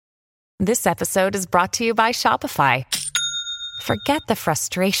This episode is brought to you by Shopify. Forget the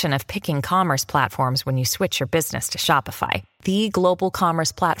frustration of picking commerce platforms when you switch your business to Shopify, the global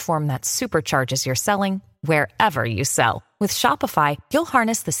commerce platform that supercharges your selling wherever you sell. With Shopify, you'll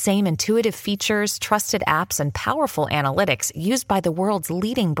harness the same intuitive features, trusted apps, and powerful analytics used by the world's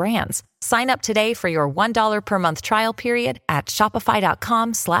leading brands. Sign up today for your $1 per month trial period at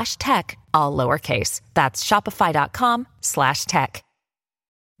shopify.com/tech, all lowercase. That's shopify.com/tech.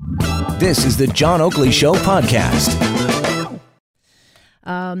 This is the John Oakley Show podcast.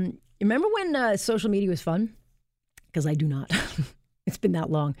 Remember when social media was fun? Because I do not. It's been that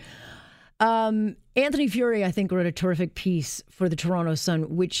long. Anthony Furey, I think, wrote a terrific piece for the Toronto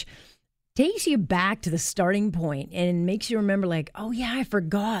Sun, which takes you back to the starting point and makes you remember, like, oh, yeah, I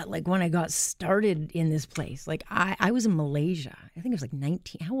forgot, like, when I got started in this place. Like, I was in Malaysia. I think it was like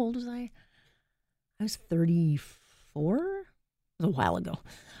 19. How old was I? I was 34. It was a while ago.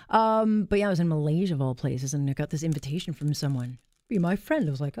 But yeah, I was in Malaysia, of all places, and I got this invitation from someone. Be my friend. I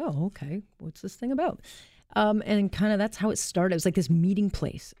was like, oh, okay, what's this thing about? And kind of that's how it started. It was like this meeting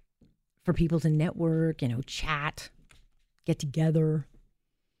place for people to network, chat, get together.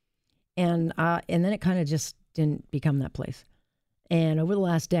 And then it kind of just didn't become that place. And over the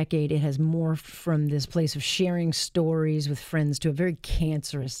last decade, it has morphed from this place of sharing stories with friends to a very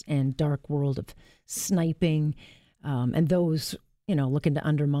cancerous and dark world of sniping, and those, looking to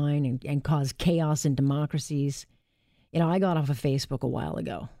undermine and cause chaos in democracies. I got off of Facebook a while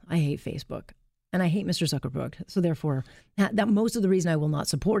ago. I hate Facebook. And I hate Mr. Zuckerberg. So therefore, that most of the reason I will not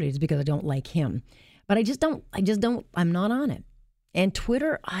support it is because I don't like him. But I'm not on it. And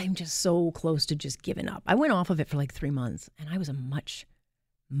Twitter, I'm just so close to just giving up. I went off of it for like 3 months, and I was a much,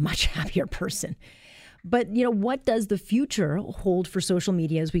 much happier person. But, what does the future hold for social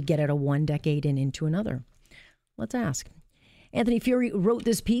media as we get out of one decade and into another? Let's ask. Anthony Furey wrote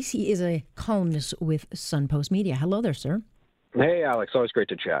this piece. He is a columnist with Sunpost Media. Hello there, sir. Hey, Alex. Always great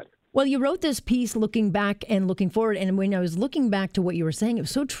to chat. Well, you wrote this piece looking back and looking forward. And when I was looking back to what you were saying, it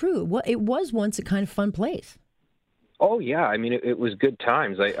was so true. Well, it was once a kind of fun place. Oh, yeah. I mean, it was good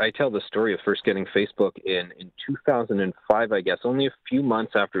times. I tell the story of first getting Facebook in 2005, I guess, only a few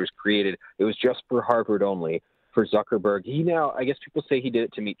months after it was created. It was just for Harvard only. For Zuckerberg, I guess people say he did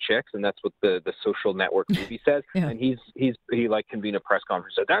it to meet chicks, and that's what the social network movie says. Yeah. And he convened a press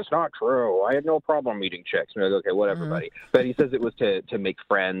conference and said, that's not true. I had no problem meeting chicks. And I was like, okay, whatever, buddy. But he says it was to make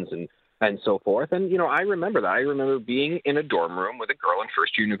friends and so forth. And, I remember that. I remember being in a dorm room with a girl in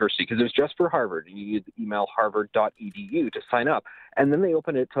first year university because it was just for Harvard. And you email harvard.edu to sign up. And then they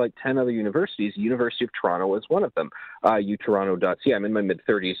opened it to like 10 other universities. The University of Toronto was one of them, utoronto.ca. I'm in my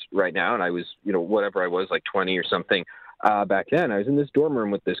mid-30s right now, and I was, whatever I was, like 20 or something back then. I was in this dorm room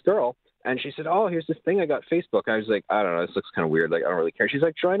with this girl, and she said, oh, here's this thing. I got Facebook. I was like, I don't know, this looks kind of weird. Like, I don't really care. She's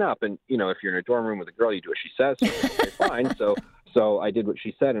like, join up. And, if you're in a dorm room with a girl, you do what she says. So it's fine. So I did what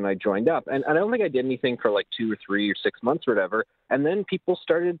she said, and I joined up. And I don't think I did anything for like 2 or 3 or 6 months or whatever. And then people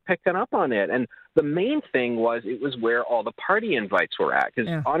started picking up on it. And the main thing was it was where all the party invites were at.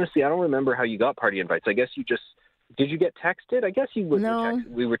 Because honestly, I don't remember how you got party invites. I guess did you get texted? I guess you would. No.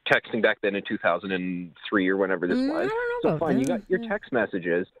 We were texting back then in 2003 or whenever this was. I don't know so fine, you got your text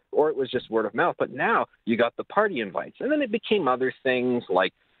messages, or it was just word of mouth. But now you got the party invites. And then it became other things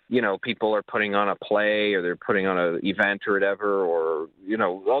like, people are putting on a play or they're putting on an event or whatever, or,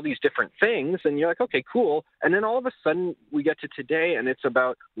 all these different things. And you're like, okay, cool. And then all of a sudden we get to today and it's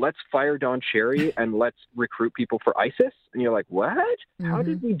about let's fire Don Cherry and let's recruit people for ISIS. And you're like, what? Mm-hmm. How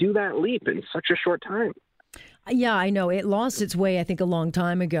did we do that leap in such a short time? Yeah, I know. It lost its way, I think, a long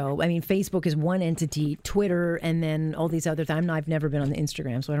time ago. I mean, Facebook is one entity, Twitter, and then all these other things. I've never been on the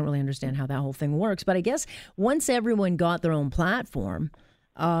Instagram, so I don't really understand how that whole thing works. But I guess once everyone got their own platform,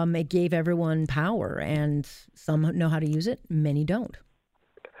 it gave everyone power, and some know how to use it, many don't.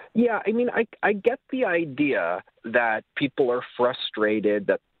 Yeah, I mean, I get the idea that people are frustrated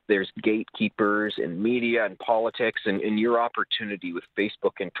that there's gatekeepers in media and politics, and your opportunity with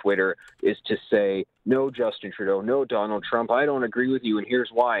Facebook and Twitter is to say, no, Justin Trudeau, no, Donald Trump, I don't agree with you, and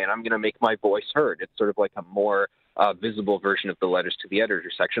here's why, and I'm going to make my voice heard. It's sort of like a more visible version of the letters to the editor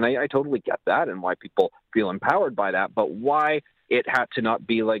section. I totally get that and why people feel empowered by that, but why it had to not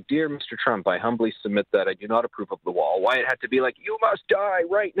be like, dear Mr. Trump, I humbly submit that I do not approve of the wall. Why it had to be like, you must die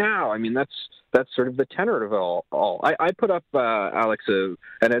right now. I mean, that's sort of the tenor of it all. I put up, Alex, an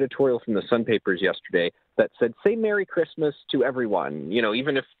editorial from the Sun Papers yesterday that said, say Merry Christmas to everyone,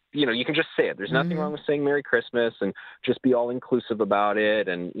 even if, you can just say it. There's nothing wrong with saying Merry Christmas and just be all inclusive about it.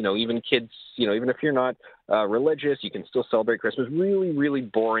 And, even kids, even if you're not religious, you can still celebrate Christmas. Really, really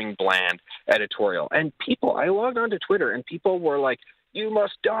boring, bland editorial. And I logged onto Twitter and people were like, you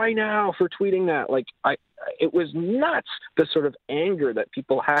must die now for tweeting that. Like, it was nuts, the sort of anger that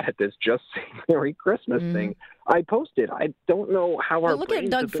people had at this just say Merry Christmas thing. I posted. I don't know how our look at brains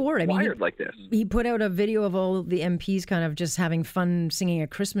Doug have been Ford. wired like this. He put out a video of all the MPs kind of just having fun singing a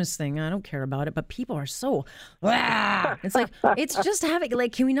Christmas thing. I don't care about it, but people are so, it's like, it's just having,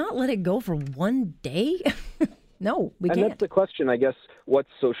 like, can we not let it go for one day? No, we can't. And that's the question, I guess, what's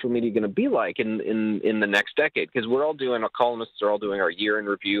social media going to be like in the next decade? Because we're all doing, our columnists are all doing our year in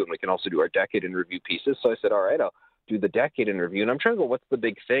review, and we can also do our decade in review pieces. So I said, all right, I'll do the decade in review. And I'm trying to go, what's the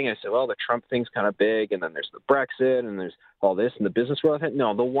big thing? I said, well, the Trump thing's kind of big, and then there's the Brexit, and there's all this, and the business world.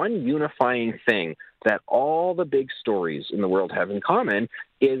 No, the one unifying thing that all the big stories in the world have in common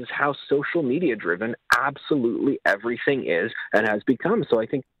is how social media driven absolutely everything is and has become. So I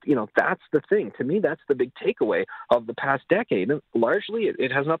think, that's the thing. To me, that's the big takeaway of the past decade. And largely,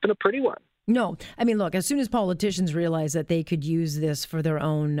 it has not been a pretty one. No. I mean, look, as soon as politicians realize that they could use this for their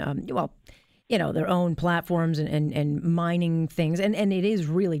own, their own platforms and mining things. And it is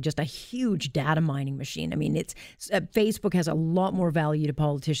really just a huge data mining machine. I mean, Facebook has a lot more value to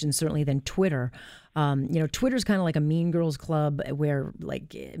politicians, certainly, than Twitter. Twitter's kind of like a mean girls club where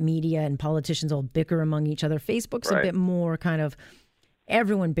like media and politicians all bicker among each other. Facebook's a bit more kind of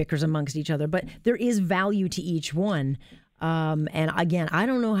everyone bickers amongst each other, but there is value to each one. And again, I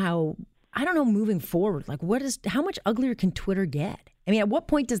don't know moving forward, like how much uglier can Twitter get? I mean, at what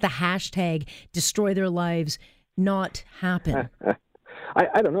point does the hashtag destroy their lives not happen?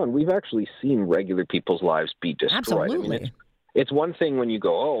 I don't know. And we've actually seen regular people's lives be destroyed. Absolutely. I mean, it's one thing when you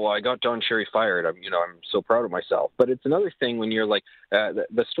go, oh, well, I got Don Cherry fired. I'm so proud of myself. But it's another thing when you're like,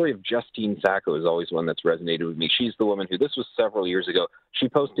 the story of Justine Sacco is always one that's resonated with me. She's the woman who, this was several years ago, she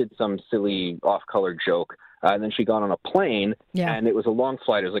posted some silly off-color joke, and then she got on a plane, and it was a long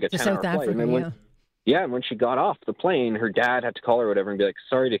flight. It was like a 10-hour flight. Africa, and then when she got off the plane, her dad had to call her or whatever and be like,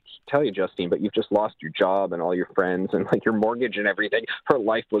 sorry to tell you, Justine, but you've just lost your job and all your friends and like your mortgage and everything. Her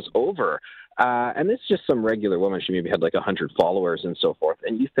life was over. And this is just some regular woman. She maybe had like 100 followers and so forth.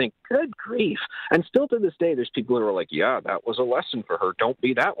 And you think, good grief. And still to this day, there's people who are like, yeah, that was a lesson for her. Don't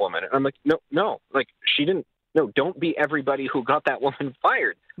be that woman. And I'm like, no, like she didn't. No, don't be everybody who got that woman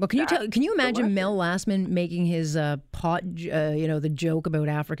fired. Well, can you imagine Mel Lastman making his pot, the joke about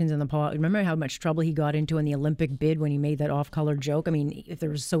Africans in the pot? Remember how much trouble he got into in the Olympic bid when he made that off-color joke? I mean, if there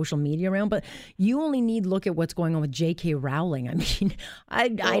was social media around, but you only need look at what's going on with J.K. Rowling. I mean,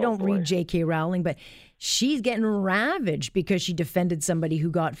 I don't read J.K. Rowling, but she's getting ravaged because she defended somebody who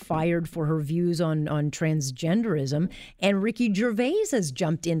got fired for her views on transgenderism. And Ricky Gervais has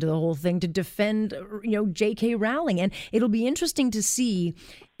jumped into the whole thing to defend, J.K. Rowling. And it'll be interesting to see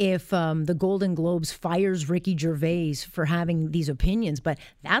if the Golden Globes fires Ricky Gervais for having these opinions. But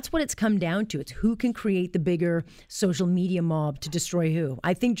that's what it's come down to. It's who can create the bigger social media mob to destroy who.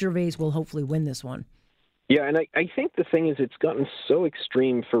 I think Gervais will hopefully win this one. Yeah, and I think the thing is it's gotten so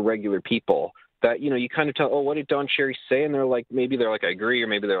extreme for regular people that, you kind of tell, oh, what did Don Cherry say? And maybe they're like, I agree, or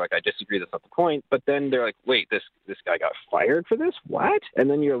maybe they're like, I disagree, that's not the point. But then they're like, wait, this guy got fired for this? What? And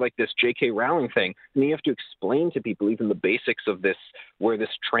then you're like this J.K. Rowling thing. And you have to explain to people even the basics of this, where this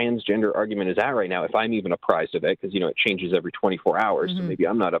transgender argument is at right now, if I'm even apprised of it, because, it changes every 24 hours. So maybe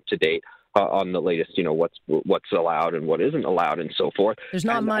I'm not up to date on the latest, what's allowed and what isn't allowed and so forth. There's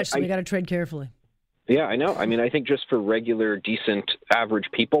not much, so we got to tread carefully. Yeah, I know. I mean, I think just for regular, decent, average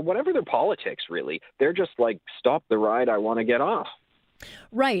people, whatever their politics, really, they're just like, stop the ride, I want to get off.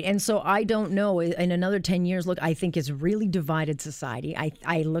 Right. And so I don't know, in another 10 years, look, I think it's really divided society.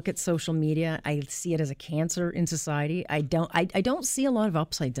 I look at social media, I see it as a cancer in society. I don't see a lot of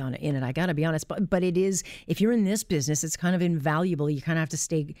upsides in it, I got to be honest. But it is, if you're in this business, it's kind of invaluable. You kind of have to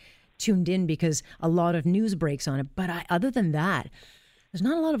stay tuned in because a lot of news breaks on it. But other than that, there's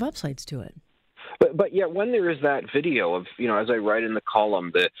not a lot of upsides to it. But yet when there is that video of, as I write in the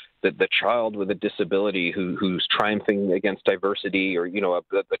column, the child with a disability who's triumphing against diversity, or,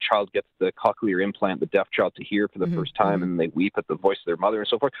 the child gets the cochlear implant, the deaf child, to hear for the first time, and they weep at the voice of their mother and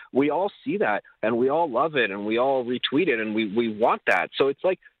so forth. We all see that, and we all love it, and we all retweet it, and we want that. So it's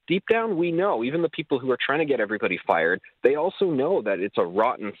like, deep down, we know, even the people who are trying to get everybody fired, they also know that it's a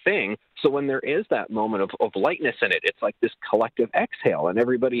rotten thing. So when there is that moment of lightness in it, it's like this collective exhale, and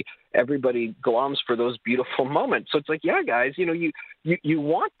everybody gloms for those beautiful moments. So it's like, yeah, guys, you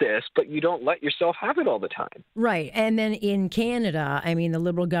want this, but you don't let yourself have it all the time. Right. And then in Canada, I mean, the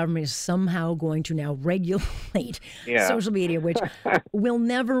Liberal government is somehow going to now regulate social media, which will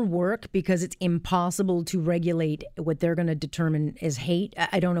never work because it's impossible to regulate what they're going to determine is hate.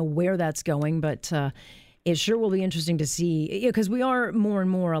 I don't know where that's going, but it sure will be interesting to see, because we are more and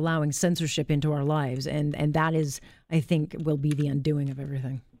more allowing censorship into our lives, and that is, I think, will be the undoing of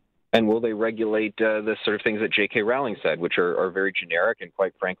everything. And will they regulate the sort of things that J.K. Rowling said, which are very generic, and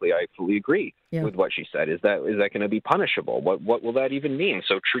quite frankly, I fully agree with what she said. Is that going to be punishable? What will that even mean?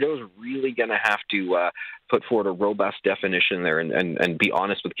 So Trudeau's really going to have to put forward a robust definition there and be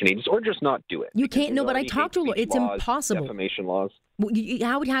honest with Canadians, or just not do it. You can't. No, but I talked to it's laws, impossible. Defamation laws.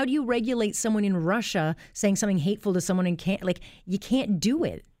 How do you regulate someone in Russia saying something hateful to someone in Canada? Like, you can't do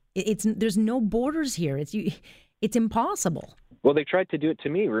it. There's no borders here. It's impossible. Well, they tried to do it to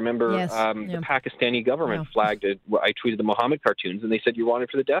me. Remember, the Pakistani government flagged it. I tweeted the Muhammad cartoons, and they said you're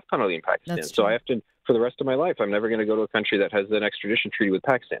wanted for the death penalty in Pakistan. So I have to, for the rest of my life, I'm never going to go to a country that has an extradition treaty with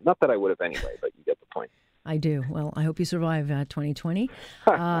Pakistan. Not that I would have anyway, but you get the point. I do. Well, I hope you survive 2020.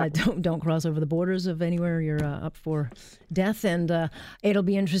 Don't cross over the borders of anywhere you're up for death, and it'll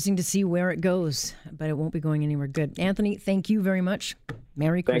be interesting to see where it goes, but it won't be going anywhere good. Anthony, thank you very much.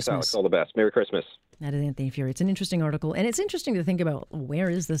 Merry Christmas. Thanks, Alex. All the best. Merry Christmas. That is Anthony Furey. It's an interesting article, and it's interesting to think about, where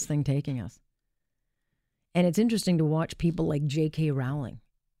is this thing taking us? And it's interesting to watch people like J.K. Rowling,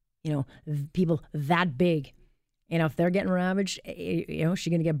 people that big. If they're getting ravaged, she's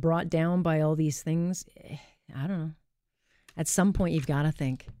going to get brought down by all these things. I don't know. At some point, you've got to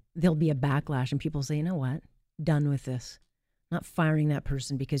think there'll be a backlash, and people say, you know what? Done with this. Not firing that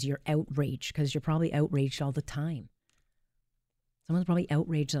person because you're outraged, because you're probably outraged all the time. Someone's probably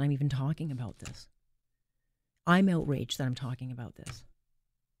outraged that I'm even talking about this. I'm outraged that I'm talking about this.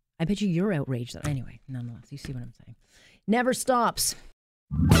 I bet you're outraged that. Anyway, nonetheless, you see what I'm saying. Never stops.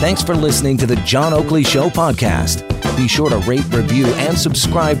 Thanks for listening to the John Oakley Show podcast. Be sure to rate, review, and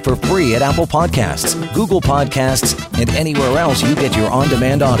subscribe for free at Apple Podcasts, Google Podcasts, and anywhere else you get your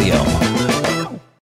on-demand audio.